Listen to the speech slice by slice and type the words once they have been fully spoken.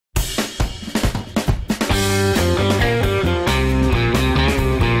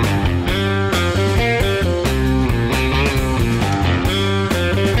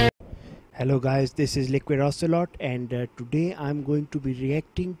Hello guys, this is Liquid Ocelot, and today I'm going to be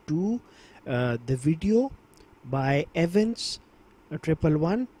reacting to the video by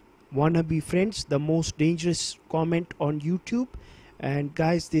Evanz111, Wannabe Friends, the most dangerous comment on YouTube. And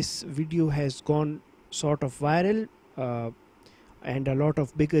guys, this video has gone sort of viral, and a lot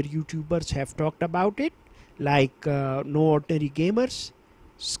of bigger YouTubers have talked about it, like No Ordinary Gamers,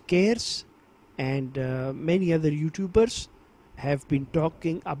 Scares, and many other YouTubers have been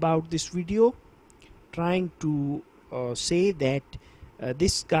talking about this video, trying to say that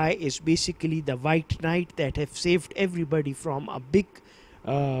this guy is basically the white knight that have saved everybody from a big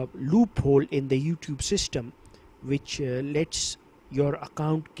loophole in the YouTube system, which lets your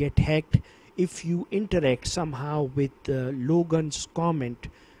account get hacked if you interact somehow with Logan's comment,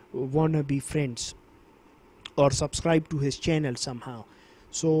 Wannabe Friends, or subscribe to his channel somehow.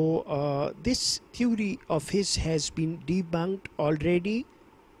 So this theory of his has been debunked already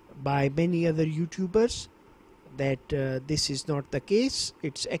by many other YouTubers, that this is not the case.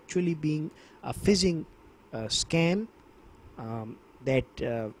 It's actually being a phishing scam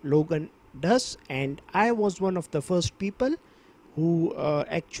that Logan does, and I was one of the first people who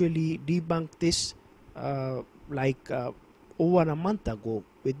actually debunked this over a month ago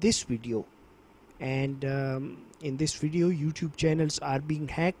with this video. And in this video, YouTube channels are being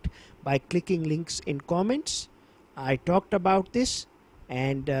hacked by clicking links in comments. I talked about this,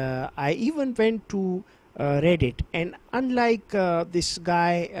 and I even went to Reddit, and unlike this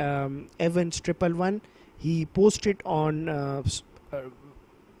guy Evanz111, he posted on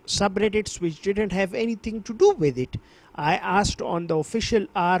subreddits which didn't have anything to do with it. I asked on the official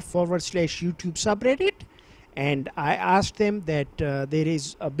r/YouTube subreddit, and I asked them that there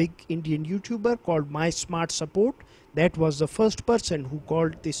is a big Indian YouTuber called My Smart Support. That was the first person who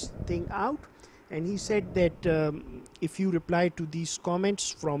called this thing out, and he said that if you reply to these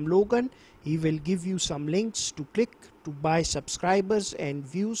comments from Logan, he will give you some links to click to buy subscribers and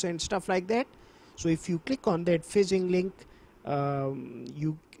views and stuff like that. So if you click on that phishing link,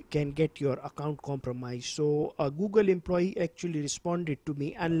 you can get your account compromised. So a Google employee actually responded to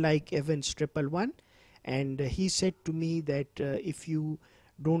me, unlike Evanz111, and he said to me that if you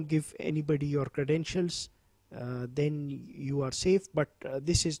don't give anybody your credentials, then you are safe. But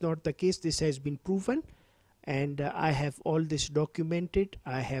this is not the case. This has been proven, and I have all this documented.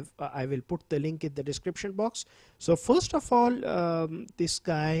 I will put the link in the description box. So first of all, this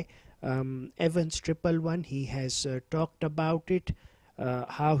guy Evanz111, he has talked about it,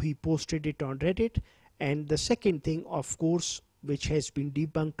 how he posted it on Reddit. And the second thing, of course, which has been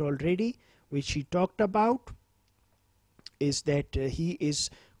debunked already, which he talked about, is that he is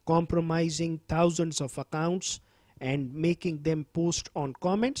compromising thousands of accounts and making them post on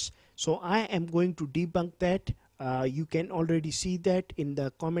comments. So I am going to debunk that. You can already see that in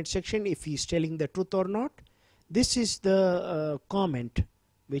the comment section if he's telling the truth or not. This is the comment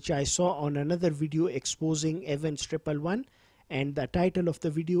which I saw on another video exposing Evanz111, and the title of the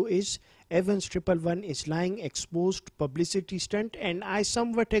video is Evanz111 is lying, exposed publicity stunt. And I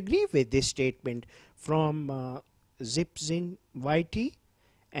somewhat agree with this statement from Zipzin YT,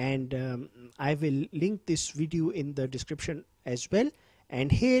 and I will link this video in the description as well.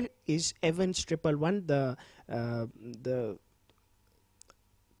 And here is Evanz111. The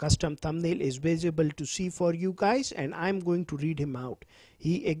custom thumbnail is visible to see for you guys, and I'm going to read him out.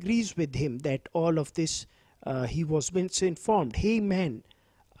 He agrees with him that all of this, he was misinformed. Hey man,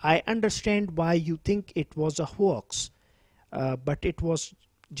 I understand why you think it was a hoax, but it was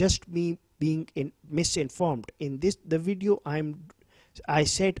just me being misinformed. In the video, I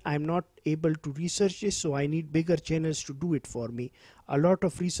said I'm not able to research this, so I need bigger channels to do it for me. A lot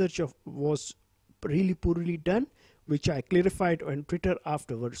of research was really poorly done, which I clarified on Twitter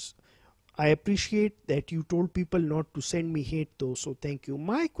afterwards. I appreciate that you told people not to send me hate though, so thank you.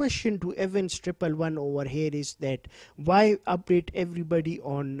 My question to Evanz111 over here is that why update everybody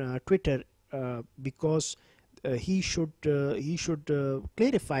on Twitter? Because he should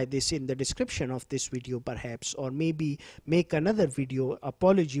clarify this in the description of this video perhaps, or maybe make another video,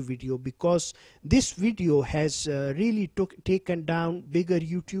 apology video, because this video has really taken down bigger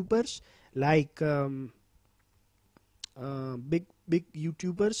YouTubers, like big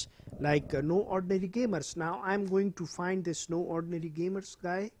YouTubers like No Ordinary Gamers. Now I'm going to find this No Ordinary Gamers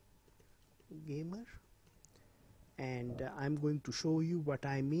gamer, and I'm going to show you what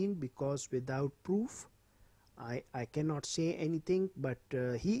I mean, because without proof I cannot say anything. But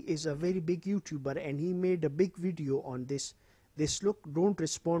he is a very big YouTuber, and he made a big video on this this look, don't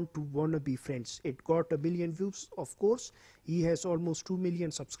respond to wannabe friends. It got 1 million views, of course. He has almost 2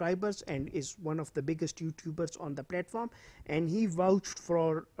 million subscribers and is one of the biggest YouTubers on the platform, and he vouched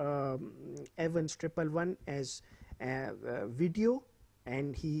for Evanz111 as a video,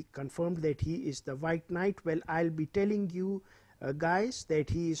 and he confirmed that he is the White Knight. Well, I'll be telling you guys that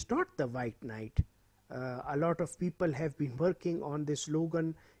he is not the White Knight. A lot of people have been working on this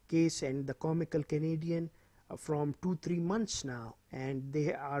Logan case and the comical Canadian from 2-3 months now, and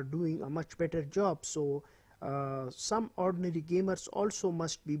they are doing a much better job. So some ordinary gamers also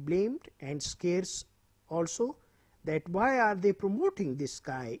must be blamed, and scarce also, that why are they promoting this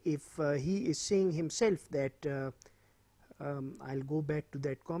guy if he is saying himself that I'll go back to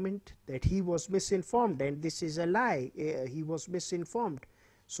that comment, that he was misinformed, and this is a lie. He was misinformed.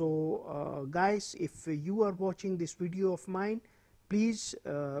 So guys, if you are watching this video of mine, please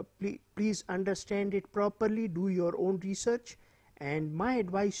please understand it properly, do your own research, and my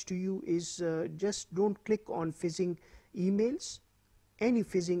advice to you is just don't click on phishing emails. Any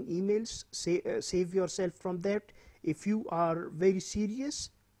phishing emails, save yourself from that. If you are very serious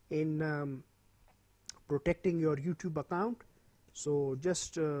in protecting your YouTube account, so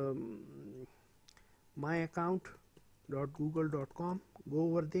just my account.google.com, go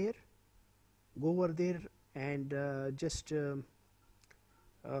over there and just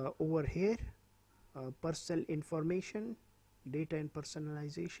over here, personal information, data and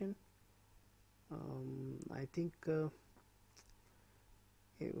personalization. I think over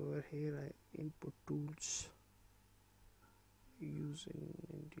here I input tools, using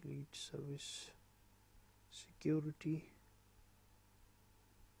and delete service, security.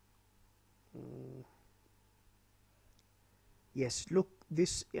 Yes, look,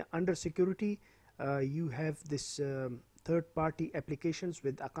 this under security you have this third-party applications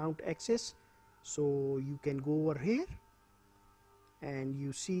with account access. So you can go over here and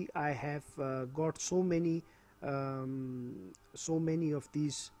you see I have got so many of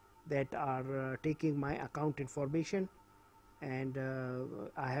these that are taking my account information, and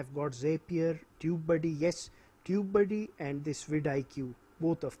I have got Zapier, TubeBuddy. Yes, TubeBuddy and this vidIQ,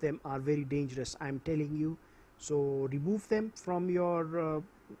 both of them are very dangerous, I'm telling you. So remove them from your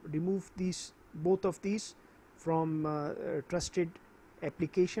remove these, both of these, from trusted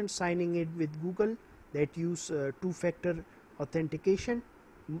applications, signing it with Google that use two-factor authentication.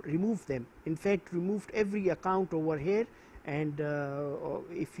 Remove them. In fact, removed every account over here, and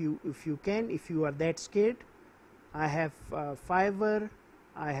if you can, if you are that scared, I have Fiverr,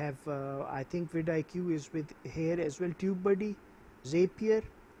 I have I think vidIQ is with here as well, TubeBuddy, Zapier,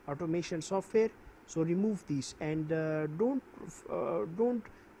 automation software. So remove these, and don't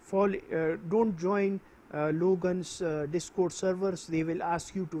join Logan's Discord servers. They will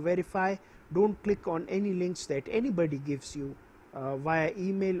ask you to verify. Don't click on any links that anybody gives you via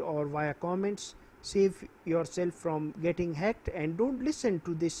email or via comments. Save yourself from getting hacked, and don't listen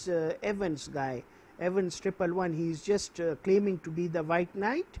to this Evanz guy, Evanz111. He is just claiming to be the White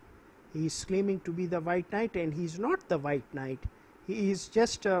Knight. He is claiming to be the White Knight, and he is not the White Knight. He is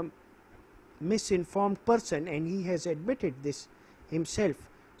just a misinformed person, and he has admitted this himself.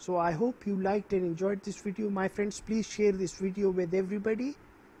 So I hope you liked and enjoyed this video, my friends. Please share this video with everybody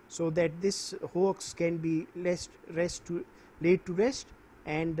so that this hoax can be laid to rest.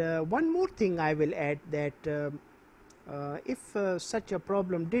 And one more thing I will add, that if such a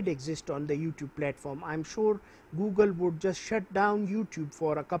problem did exist on the YouTube platform, I'm sure Google would just shut down YouTube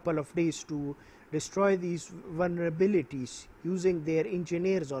for a couple of days to destroy these vulnerabilities using their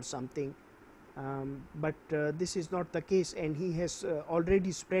engineers or something. But this is not the case, and he has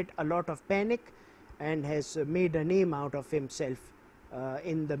already spread a lot of panic and has made a name out of himself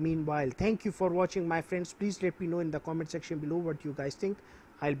in the meanwhile. Thank you for watching, my friends. Please let me know in the comment section below what you guys think.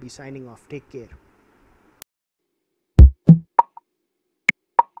 I'll be signing off. Take care.